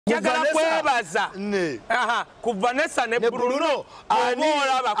njagala kwebaza ku Vanessa ne Bruno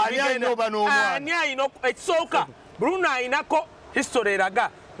ani ayina ekisooka Bruno ayinako history eraga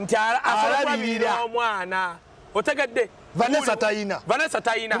nti alabirira omwana otegedde Vanessa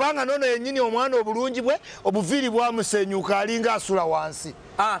tayina kubanga nono yennyini omwana obulungi bwe obuviiri bwamusenyuka alinga asula wansi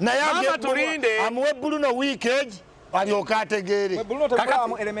naye amuwe Bruno weekage alyoka ategeere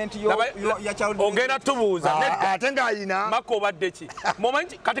ogenda tubuuza ate ng'ayina mako obadde ki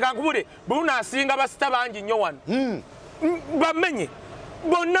mumanyi kati kankubule Bruno asinga basita bangi nnyo wano bamenye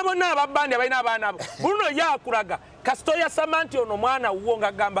bonna ababandi abalina abaana abo Bruno yakulaga kasito yasama nti ono mwana wuwo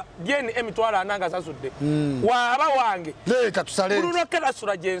ng'agamba dyeni emitwalo ananga asasudde waaba wange Bruno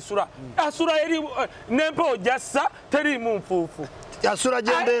kerasula gyensula asula eri n'empewo jassa teriimu nfuufu yasula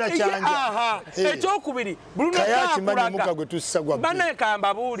gyembeera kyanja ekyokubiri Bruno yakulaga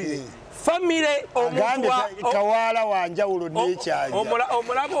banekamba buulire famire omuntu kawaala wanjawulo n'ekyanja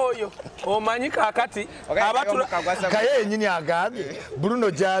omulaba oyo omanyi kakati Kaye yennyini agambye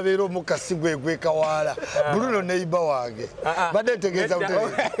Bruno gy'abeera omukasi gwe kawaala Bruno neiba wange badde ntegeeza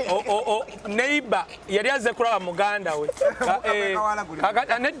neiba yali azze kulaba muganda we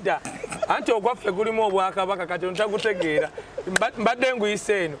nedda anti ogwaffe gulimu obwakabaka kati ontagutegeera mbadde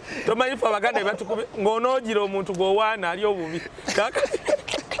nguyise eno tomanyi fe abaganda ebatukube ng'onoogira omuntu gw'owaana ali obubi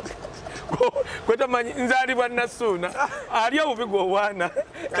kwetamanyi nzaalibwa Nasuuna ali obubi gw'owaana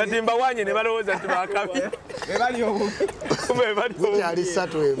kati mbawanye ne balowooza nti bakabi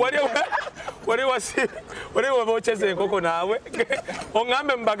wali webokyeza enkoko naawe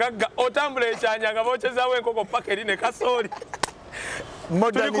oŋŋambe mubagagga otambula ekyanya nga bokyezaawo enkoko paka eri ne kasooli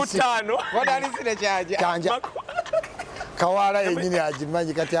tuli ku 5 kyanja kawaala yennyini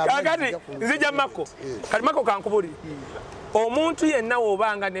agimanyi kati nzija mako kati mako kankubulire omuntu yenna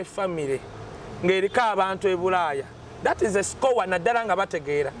wobanga ne famire ng'eriko abantu e Bulaaya that is a score naddala nga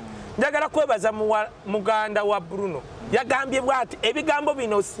bategeera njagala kwebaza muganda wa Bruno yagambye bwati ebigambo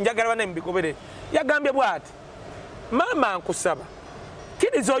bino njagala bane mubigoberere yagambye bwati mama nkusaba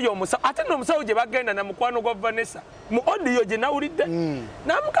kiriza oyo omusawo ate n'omusawo gye bagenda na mukwano gwa Vanessa mu audio gye nawulidde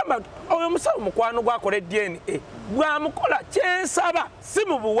namugamba oyo omusawo mukwano gwakola DNA bwamukola kyensaba si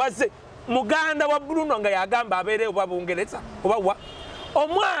mu buwaze muganda wa Bruno nga yagamba abeere oba Bungereza oba wa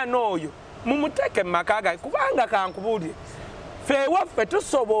omwana oyo mumuteeke mu maka ge kubanga kankubuulire ffe waffe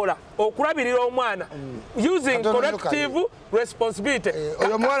tusobola okulabirira omwana using collective responsibility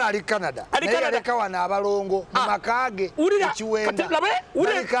oyo muwala ali Canada naye yaleka wano abalongo mu maka ge ekiwenda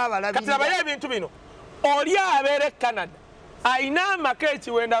kati labayo ebintu bino oli abeere Canada ayina amaka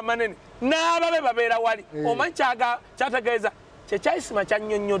ekiwenda amanene n'ababe babeera wali omanyi kyategeeza kyekyayisima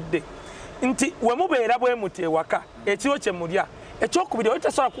kyannyonnyodde nti we mubeera bwe muti ewaka ekiro kye mulya ekyokubiri oyo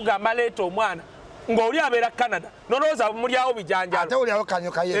tasobola kugamba leeta omwana ng'oli abeera Canada nolowooza mulyawo bijanjalo ate olyawo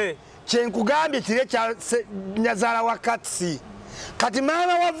kanyokaye kyenkugambye kiri ekya nyazaala wa Katsi kati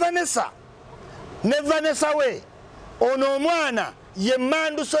maama wa Vanessa ne Vanessa we ono omwana ye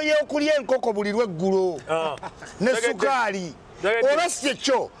manduso y'okulya enkoko buli lweggulo ne sukaali oba si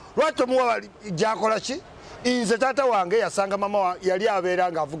kyekyo lwaki omuwa gyakola ki inze taata wange yasanga mama yali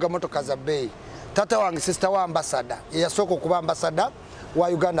abeera ng'avuga motoka za bbeeyi taata wange sisita wa ambasada yeyasooka okuba ambasada wa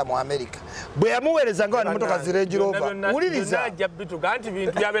Uganda mu America bwe yamuweereza nga wano motoka zi Range Rover wuliriza anti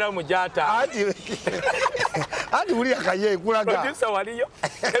bintu byabeera mu gyata anti wulira Kaye kulaga producer waliyo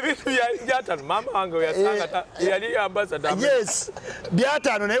ebintu bya gyata mama wange yasanga yali ambasada yes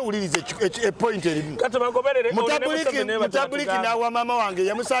byataano naye wuliriza point erimu kati bagoberere mutabuliki n'awa mama wange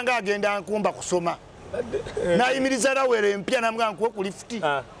yamusanga agenda nkumba kusoma nayimiriza Lawere empya namugamba nkuwe ku lifuti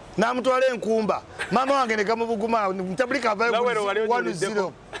namutwala enkumba mama wange ne gamubuguma mutabulika avayo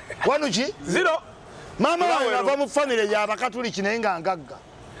 1-0 mama wange ava mu family ya bakatuliki naye nga ngagga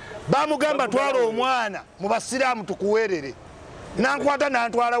bamugamba twala omwana mu basiraamu tukuweerere nankwata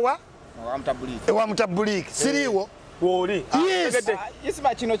nantwala wa mutabuliki siriiwo woli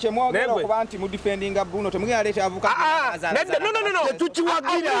yesiba kino kyemwogera okuba nti mu defendinga Bruno temugenda leeta avuka no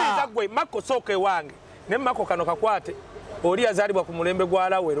tukiwagira gwe mako sooka ewange ne mako kano kakwate oli yazaalibwa ku mulembe gwa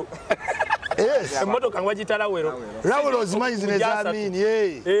Lawero emmotoka ngwagita Lawero ozimanyi zino ezamini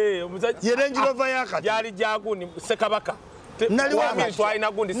ye Range Rover yakati gyali gyaguni Ssekabaka naliwo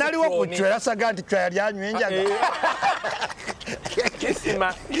ku cwa yasaga nti cwa yali anywa enjaga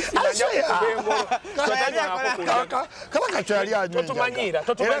kabaka cwa yali anywa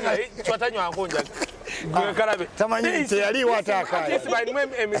enjaga tamanyi teyaliwo ataakaalimu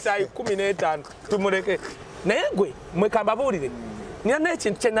emisaayi 15 tumuleke naye gwe mwekamba buulire nina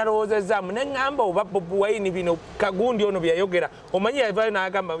n'ekintu kye nalowoozezaamu ne ŋŋamba oba bobiwine bino kagundi ono byeyayogera omanyi yavayo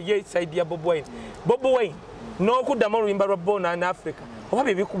n'agamba ye saidi ya bobiwine n'okuddamu oluyimba lwa Born in Africa oba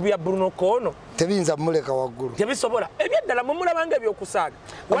bibikubya Bruno kono tebinza muleka waggulu tebisobola ebyaddala mumulabanga ebyokusaaga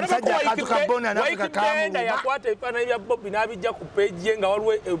waliwo yakwata ebifaananyi bya Bobby n'abijja ku peegi ye nga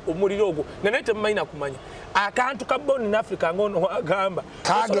waliwo omuliro ogwo naye temumalina kumanya akantu ka Born in Africa ng'ono wagamba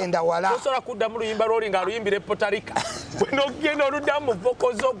kagenda wala tosobola kuddamu luyimba lwoli ng'aluyimbira epotarika wenogenda oluddamu mu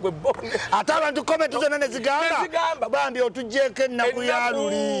voko z'ogwe Born ate abantu komenti zonna ne zigamba bambi otuggyeko ennaku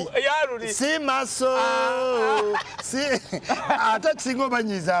yaluli si maso ate kisinga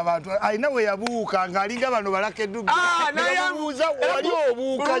obanyiza abantu alina we yabuuka ng'alinga bano balakeddugge nabuuza wali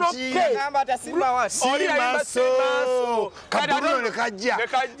obuuka ki si maso Bruno ne kajja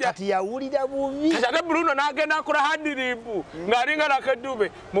kati yawulira bubi ate Bruno n'agenda akola hadiribu ng'alinga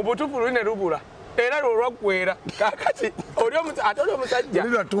lakeddube mu butuufu luli ne lubula era lwolwaggwera kakati ate oli omusajja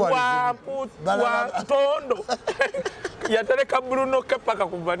wantondo yatereka Bruno ke paka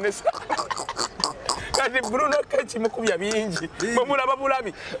ku Vanessa kati Bruno ke kimukubya bingi bwemulaba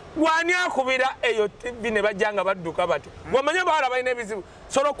bulabi gwani akubira eyo TV ne bajjanga badduka bato wamanya bawala balina ebizibu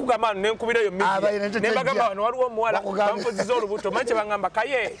sobola okugamba nenkubira eyo nebagamba wano waliwo omuwala bamufuziza olubuto manyi kyebagamba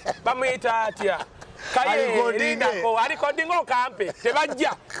Kaye bamuyita atya Kaye lindako alikodinga okampe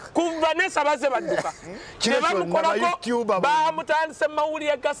tebajja ku Vanessa baze badduka tebamukolako bamutandise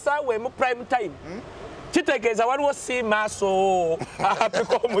mawulire gasaawe mu prime time kitegeeza waliwo si maaso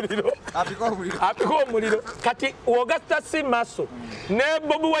apika omuliro kati wogasta si maaso ne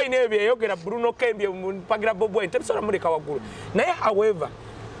bobiwine ebyo eyogera Bruno kembye mpagira bobiwine tebisobola muleka waggulu naye however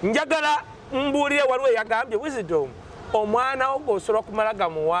njagala mbuulire waliwo eyagambye wisdom omwana ogwo osobola kumala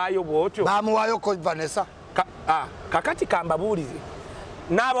gamuwaayo bwotyo bamuwaayo ko Vanessa kakati kambabuulize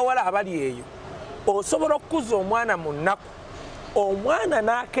n'abawala abali eyo osobola okukuza omwana mu nnaku omwana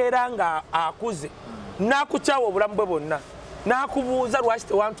n'akeera nga akuze n'akukyawa obulamu bwe bwonna n'akubuuza lwaki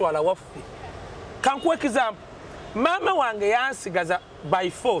tewantwala waffe kankuwa example maama wange yansigaza by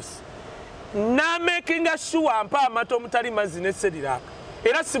force n'amakinga sure mpa amata omutali mazzi n'esseriraka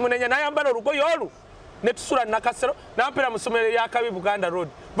era simunenya n'ayambala olugoye olu ne tusula nakasero nampera mu ssomero ly'akabi Buganda Road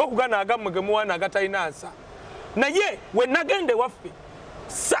bokugana agammwe ge muwana agatalina nsa naye we nagende waffe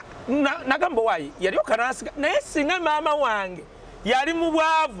nagamba waayi yali okanasiga naye singa maama wange yali mu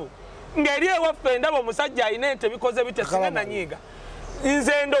bwavu ng'eri ewaffe ndaba omusajja alina ente bikoze bite singa nanyiiga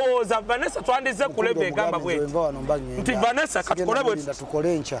nze ndowooza Vanessa twandize kuleba egamba bweti nti Vanessa katukole bweti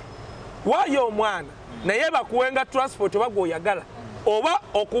waayo omwana naye bakuwenga transport oba gwoyagala oba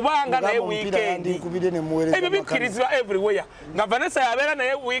okubanga naye weekend ebyo bikkirizibwa everywhere nga Vanessa yabeera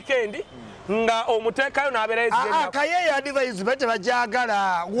naye weekend nga omuteekayo n'abeera Kaye advise bate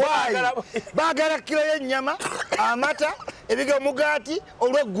bajagala why bagala kilo y'ennyama amata ebiga omugaati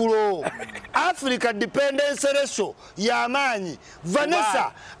olw'eggulo Africa dependence ratio y'amaanyi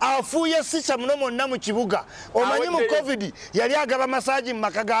Vanessa afuuye sicha muno mwonna mu kibuga omanyi mu covid yali agaba masaji mu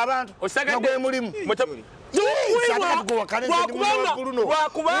maka g'abantu nga gwe mulimu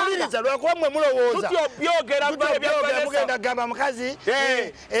lwakuba mwe mulowooza mugenda gamba mukazi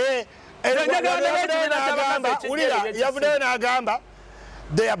yavuddeyo n'agamba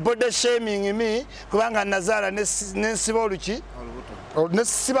they are body shaming me kubanga nazaala nensiba oluki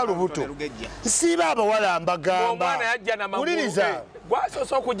nesiba lubuto siba abawala mbagamba wuliriza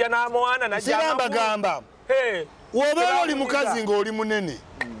siba mbagamba wobeera oli mukazi ng'oli munene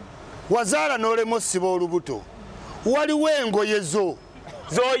wazaala n'olema osiba olubuto waliwo engoye zo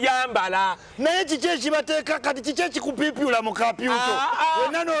zoyambala naye kiki ekibateeka kati kiki ekikupiipyula mu kapyuto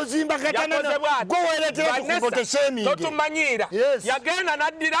wenna n'ozimba katana gwe weeretera tukubotesheminge totumanyiira yagenda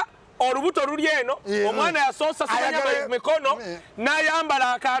naddira olubuto luli eno omwana yasoosa simanya mikono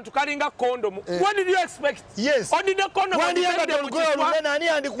n'ayambala akantu kalinga kondomu what did you expect odidde kondomu wandiyambadde olugoye olunene ani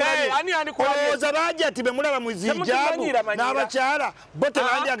yandikulabye bajja ti bemulaba mu zijaabu n'abakyala bo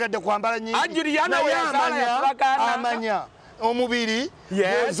tebandyagadde kwambala nyingi naye amanya omubiri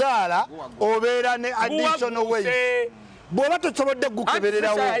ozaala obeera ne additional weight bw'oba tosobodde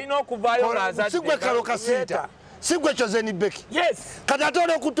gukebererawo sigwe kalo kasiita sigwe kyozeni beki kati ate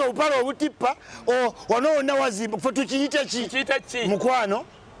olwokutta obupale obutippa wano wonna wazimba fe tukiyite ki mukwano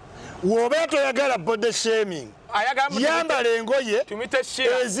w'obeera toyagala body shaming yambala engoye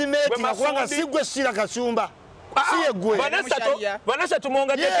ezimeetinga kubanga sigwe sira kasumba Vanessa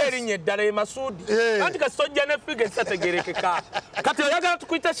tumwongaddeko erinnya eddala e Masudi anti kasojja ne figa esategerekeka kati oyagala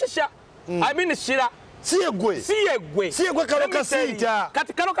tukuyita shisha I mean shira siyegwe kalo kasiita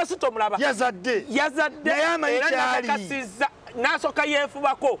kati kalo kasiita omulaba yazadde naye amanyi kyali n'asooka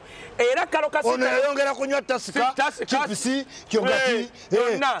yeefubako era kalo ono yayongera kunywa tasika kipisi kyogati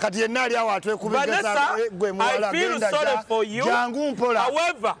kati yenna ali awo atwekubigeza gwe muwala genda jangu mpola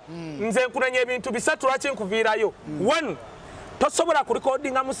however nze nkunanya ebintu bisatu lwaki nkuviirayo one tosobola ku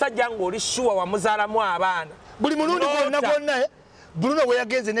recordinga musajja ng'oli sure wamuzaalamu abaana buli mulundi gwonna Bruno we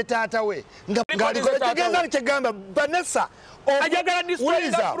yagenze ne taata we ng'alikotegeza kyegamba Vanessa ajagala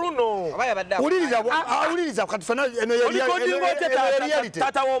display Bruno awuliriza kati fena eno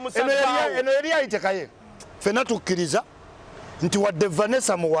reality Kaye fena tukkiriza nti wadde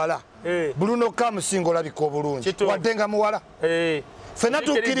Vanessa muwala Bruno kamusinga olabika obulungi wadde nga muwala fena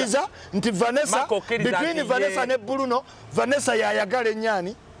tukkiriza nti Vanessa between Vanessa ne Bruno Vanessa yayagala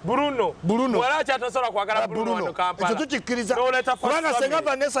ennyani Bruno wala kyatasobola kwagala Bruno wano Kampala ekyo tukikkiriza kubanga senga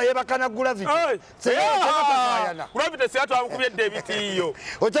Vanessa yebakana gravity gravity siyatu amukubye David iyo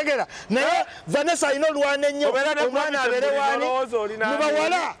otegera naye Vanessa alina olwana ennyo omwana abeere waani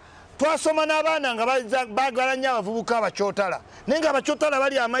mubawala twasoma n'abaana nga baagala nnyo abavubuka abakyotala naye nga abakyotala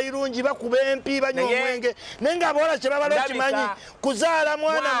bali amayirungi bakuba empi banywa omwenge naye nga abawala kye babala okimanyi kuzaala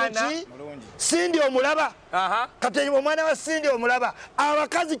mwana muki sindi omulaba kati omwana wa sindi omulaba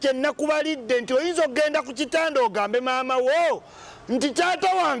abakazi kyennakubalidde nti oyinza okgenda ku kitanda ogambe maama wo nti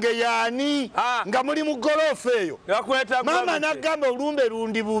taata wange yaani nga muli mu goloofa eyo maama n'agamba olumbe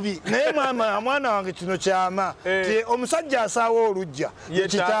lundi bubi naye mwana wange kino kyama ti omusajja asaawo olujja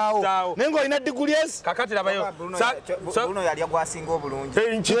kitaawo naye ng'olina diguli ezi kakati labayo Bruno yali agwasinga obulungi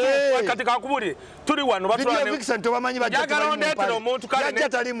kati kakubulire tuli wano batulanejagalondeetera omuntu kale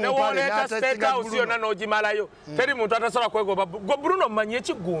newoleta state house yonna n'ogimalayo teri muntu atasobola kwegoba gwe Bruno mmanyi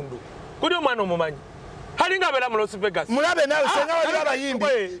ekiggundu kuli omwana omumanyi halinga abera mu Las Vegas mulabe nawe senga wali abayimbi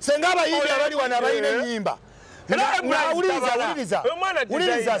abali wano abalina ennyimba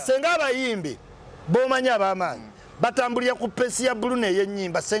wuliriza senga abayimbi bomanyi ab'amaanyi batambulira ku pesi ya Bruno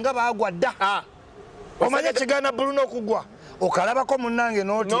ey'ennyimba senga baagwa dda omanye kigaana Bruno okugwa okalabako munnange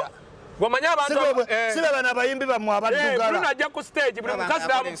n'otya wamanya abantu sibe bana abayimbi bamwe abaddugala Bruno ajja ku stage buli mukazi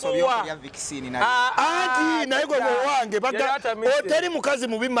n'amufuuwa anti naye gwe bwewange oteri mukazi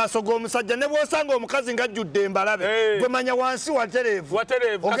mubi mu maaso g'omusajja ne bw'osanga omukazi ng'ajjudde embalabe gwe manya wansi watereevu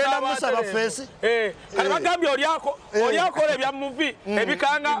ogenda musaba feesi kale bagambye olyakola ebya muvi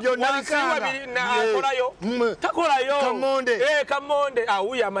ebikanga wansi akolayo takolayo kamonde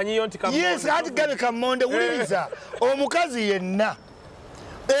awuyo amanyiyo nti yes ati gabe kamonde wuliriza omukazi yenna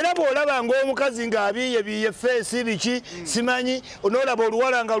era bw'olaba ng'omukazi ng'abiiye feesi biki simanyi n'olaba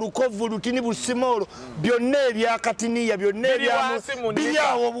oluwala nga lukovu lutini busimolo byonna ebyakatiniya byonna biri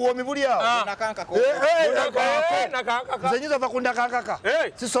awo obuwomi buli awo nze nyiza ova ku ndakankaka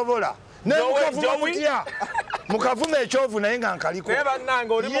sisobola ne mukavuma mutya mukavuma ekyovu naye nga nkaliko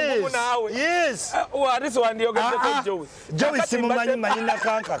Joey simumanyi manyi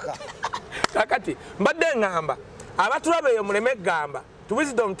nakankaka kakati mbadde ngamba abatulaba eyo muleme gamba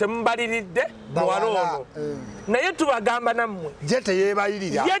wisdom temubaliridde muwala ono naye tubagamba nammwe ye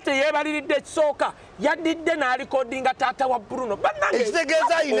teyeebaliridde ekisooka yaddidde n'alikodinga taata wa Bruno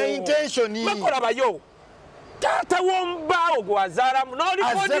ekitegeeza alina intention bakolabayo taata w'omubaawo gwe wazaalamu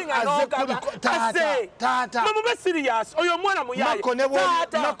n'olikodinga n'ogamba mamube sirias oyo omwana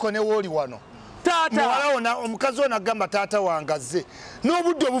muyaye wooli wano muwala omukazi ono agamba taata wange azze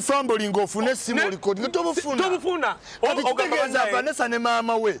n'obudde obufambolinga ofune essimu olikodinga tobufuna kati kitegeeza Vanessa ne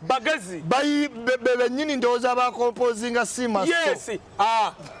maama we bennyini ndowooza bakompozinga simaso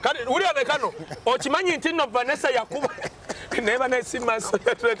wulione kano okimanyi nti nno Vanessa yakuba naye banesimaso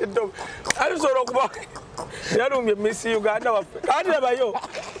yatuletedde alisobola okuba yalumbye Miss Uganda waffe kati labayo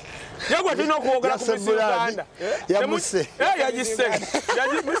yagwa tulina okuwogera ku Miss Uganda yamuse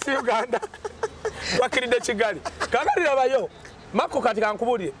Miss Uganda wakiridde Kigali kakati labayo Mako kati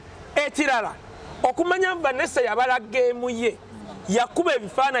kankubulire ekirala okumanya Vanessa yabala geemu ye yakuba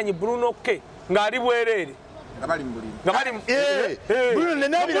ebifaananyi Bruno ke ng'ali bwereere Bruno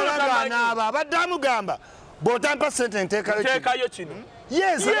nenebirala ng'anaaba abadde amugamba bw'otampa sente nteekayo kino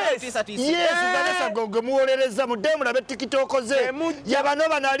Yes, Vanessa gwe muwolereza mudde mulabe TikTok ze yabano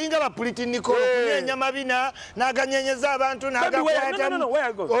banalinga bapoliti Nicole kunyenya mabina naganyenyeza abantu nagakwata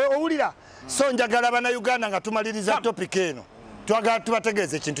owulira so njagala bana Uganda nga tumaliriza topic eno twagala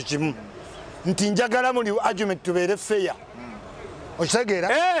tubategeeze ekintu kimu nti njagala muli argument tubeere fair okitegeera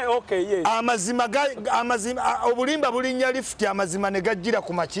amazima obulimba bulinnya lifuti amazima ne gajjira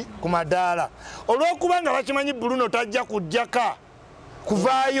ku madaala olw'okubanga bakimanyi Bruno tajja kujjaka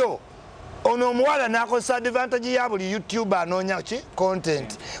kuvaayo ono omuwala n'akozesa advantage ya buli YouTuber anoonya ki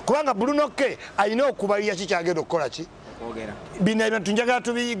content kubanga Bruno ke alina okubalira kikyagenda okukola ki bino ebintu njagala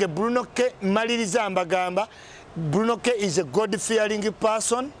tubiyige Bruno ke maliriza mbagamba Bruno ke is a God fearing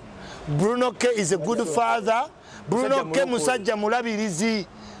person Bruno ke is a good father Bruno ke musajja mulabirizi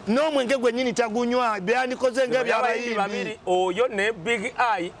n'omwenge gwennyini tagunywa byandikoze ng'ebyabayimbi oyo ne Big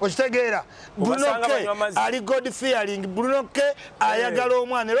Eye okitegeera Bruno K ali God fearing Bruno K ayagala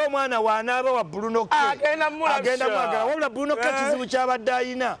omwana era omwana wanaaba wa Bruno K agenda mwagala wabula Bruno K kizibu kyabadde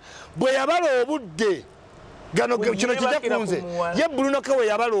ayina bwe yabala obudde gano kino kijja kunze ye Bruno K we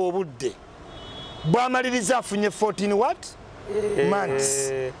yabala obudde bw'amaliriza afunye 14 what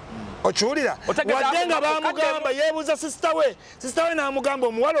months okiwulira wadde nga bamugamba yeebuuza sisita we n'amugamba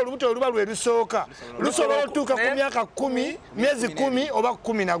omuwala olubuto oluba lwe lusooka lusobola otuuka ku myaka 10 myezi 10 oba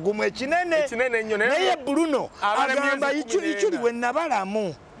 11 ekinene naye Bruno agamba Iculi we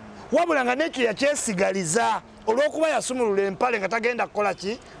nabalamu wabula nga n'ekyo yakyesigaliza olw'okuba yasumulula empale nga tagenda kukola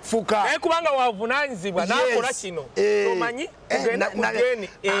ki fuka kubanga wavunaanyizibwa n'akola kino omanyi tugenda ku jeni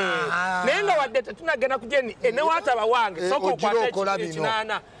naye nga wadde tetunagenda ku jeni newaataba wange sooka okwata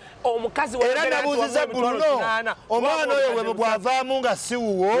ekinaana omukazi era nabuuziza Bruno omwana oyo bwe bwavaamu nga si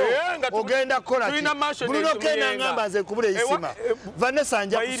wuwo ogenda kukola ki Bruno K n'angamba nze kubula isima Vanessa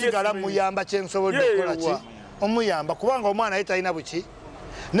nja kusigala muyamba kyensobodde okukola ki omuyamba kubanga omwana ye talina buki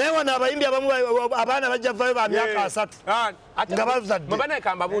naye wano abayimbi abamu abaana bajja vayo ba myaka 3 nga bazadde mubana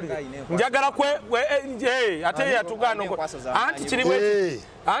kambabulira njagala ate yatugaana anti kiriwe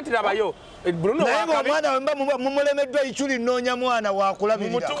anti labayo Bruno naye omwana wemba mumulemeddwa Iculi nnoonya mwana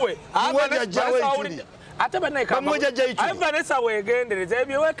wakulabirira mumutuwe jajjawe Iculi ate Vanessa wegendereza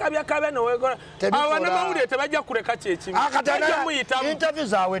ebyo wekabyakabya nowegora abaana bawulire tebajja kuleka kyekimu interview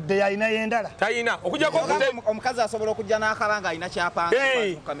zawedde yalina yendala tayina okujjako omukazi asobola okujja n'akabanga alina kyapanga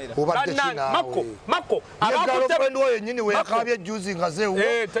ku kamera Mako girlfriend oyo nyini we yakabye juzi nga zewo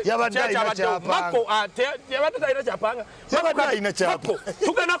yabadde alina kyapanga yabadde talina kyapanga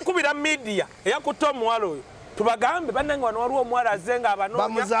tugenda kukubira media eyakutte omuwala oyo tubagambe bannange wano waliwo omuwala azze nga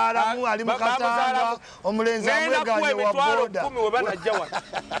bamuzaalamu ali mu Katanga omulenzi amweganye wa boda 10 we banajja wano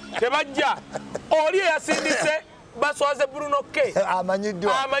tebajja oli eyasindise baswaze Bruno K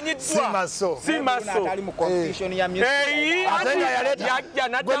amanyiddwa simaso ali mu competition ya music yajja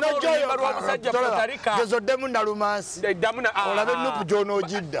n'addamu oluyimba lw'omusajja Potarika gezoddemu nalumansi olabe nupu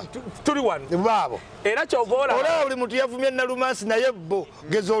gy'onoogidda tuli wano baabo era kyova olaba buli muntu yavumye nalumansi naye bo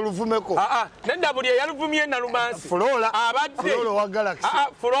geza oluvumeko nedda buli eyaluvumye nalumansi abadde wa Galaxy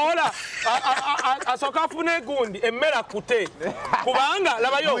Flora asooka afuna egundi emmere akute kubanga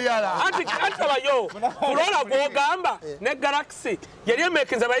labayo anti labayo Flora gw'ogamba ne Galaxy yali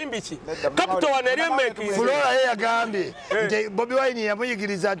emekinza bayimbi ki Capital One yali emekinza Flora ye yagambye nti bobiwine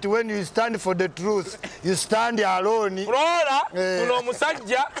yamuyigiriza nti when you stand for the truth you stand alone Flora kuno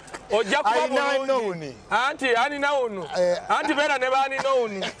omusajja ojja kuba bulungi anti alina unu anti beera ne baalina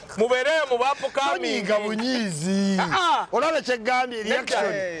unu mubeereyo mu bapukaaminga bunyiizi olaba kyegambye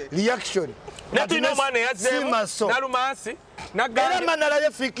reaction netulina omwana eyazzeemu nalumansi era manala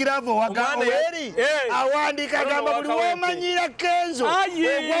yefikiravo wagaweri awandika agamba buli womanyira kenzo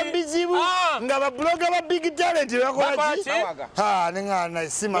egwambizibu nga babuloga ba big talent bakolaki neŋana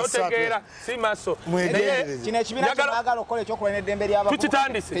simaso kino ekibiina kyemagala okukola ekyokuba n'eddembe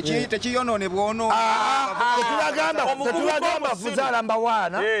tukitandise tekiyononebwa ono tetulagamba fuzaala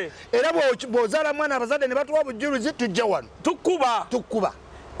mbawaana era bw'ozaala mwana abazadde ne batuwa bujulizi tujja wano tukkuba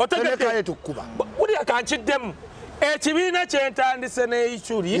otegekaye tukkuba buriya kankiddemu ekibiina kyentandise ne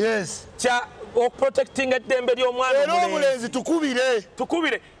Iculi kya okuprotectinga eddembe ly'omwana omulenzi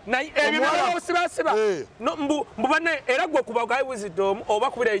tukubire naye ebibala obusibasiba mbubane era gwe kuba guy wisdom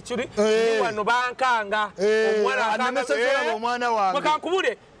oba kubira Iculi wano bankanga omwana wange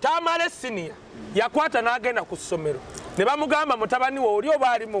kankubule tamale senior yakwata n'agenda ku ssomero ne bamugamba mutabani we oli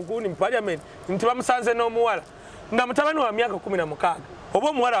oba ali muguni mu parliament nti bamusanze n'omuwala nga mutabani wa myaka 16 oba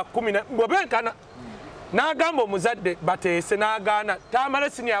omuwala wa 10 bwebenkana n'agamba omuzadde bateese n'agaana tamale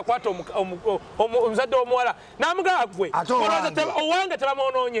sini akwata omuzadde w'omuwala n'amugamba gwe owange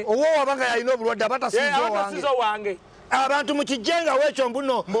tebamwonoonye owo wabanga yalina obulwadde abatasiza owange abantu mu kijjenga w'ekyo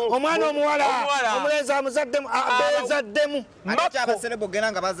mbuno omwana omuwala omulenzi amuzaddemu beezaddemu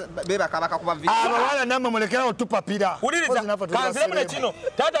abawala nammwe mulekerawo tupapira wuliriza kanziremu ne kino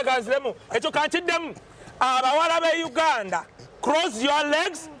taata kanziremu ekyo kankiddemu abawala b'e Uganda cross your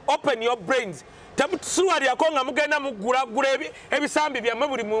legs open your brains temutusuwalyako nga mugenda mugulagula ebisambi byammwe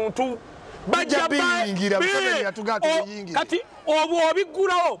buli muntu bajja kati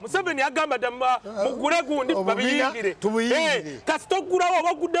obigulawo Museveni yagamba mugule gundi babiyingire kasi togulawo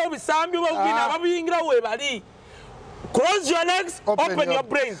oba oguddewo bisambi obagina ababiyingirawo webali close your legs open your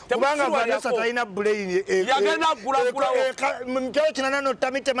brain kubanga Vanessa talina brain yagenda gulagulawo mukyo kinana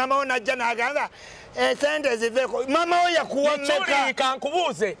notamite mama we najja n'agamba sente ziveko mama we yakuwa mmeka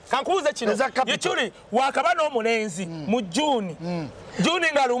kankubuuze kino Iculi wakaba n'omulenzi mu June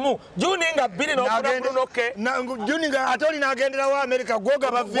Juninga lumu, Juninga bili n'okuna Bruno ke. Juninga ate olina agendera wa America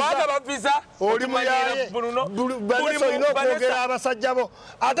gwoga bavisa. Oli muyaye Bruno. Vanessa olina okwogera abasajja bo.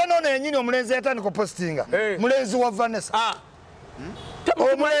 Ate nono yennyini omulenzi yatandika opostinga. Mulenzi wa Vanessa.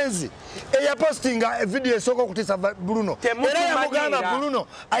 Omulenzi eyapostinga video esooka okutiisa Bruno era yamugamba Bruno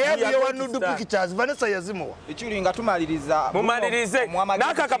ayavuye wa nude pictures Vanessa yazimuwa Iculi nga tumaliriza mumalirize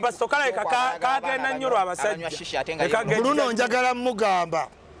naka kapasto kala kagenda nnyo abasajja Bruno njagala mugamba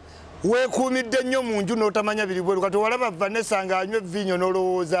weekuumidde nnyo mu nju n'otamanya biri bweru kati walaba Vanessa ng'anywa vinyo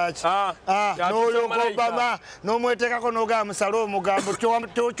n'olowooza ki n'olyoka Obama n'omweteekako n'ogamba musale omugambo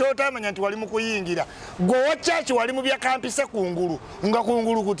kyotamanya nti wali mu kuyingira gwe wa kyaki wali mu byakampise kungulu nga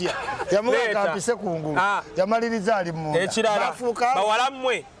kungulu kutya yamuga kampise kungulu yamaliriza ali munda ekirala bawala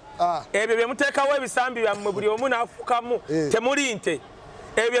mmwe ebyo bye muteekawo ebisambi byammwe buli omu n'afukamu temuli nte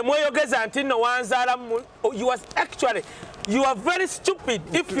ebyo mweyogeza nti nno wanzaala mu you are very stupid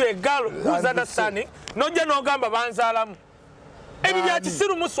if you're a girl who's understanding nojja n'ogamba banzaalamu ebyo bya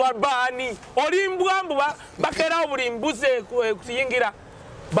kisiru muswabani olimbwambu bakeerawo buli mbuze kuyingira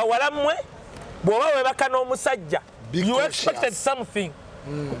bawala mmwe bw'oba webaka n'omusajja you expected something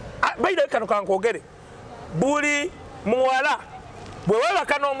bayidayo kano kankogere buli muwala bwe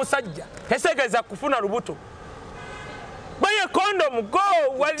webaka n'omusajja teseegeza kufuna lubuto buy a condom go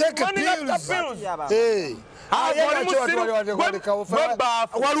money after pills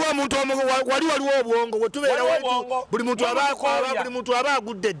waliwo omuntu waliwo obwongo wetubeera buli muntu aba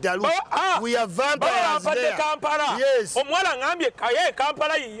agudde eddalu we are vampires there omuwala ngambye Kaye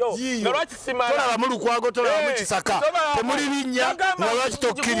Kampala yiyo nga lwaki simala tolaba mu Lukwago tolaba mu Kisaka temuli linnya nga lwaki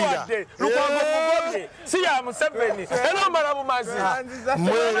tokkirira Lukwago mugobye si ya Museveni era omala bumazi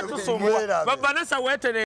mwera tusumwa Vanessa wetene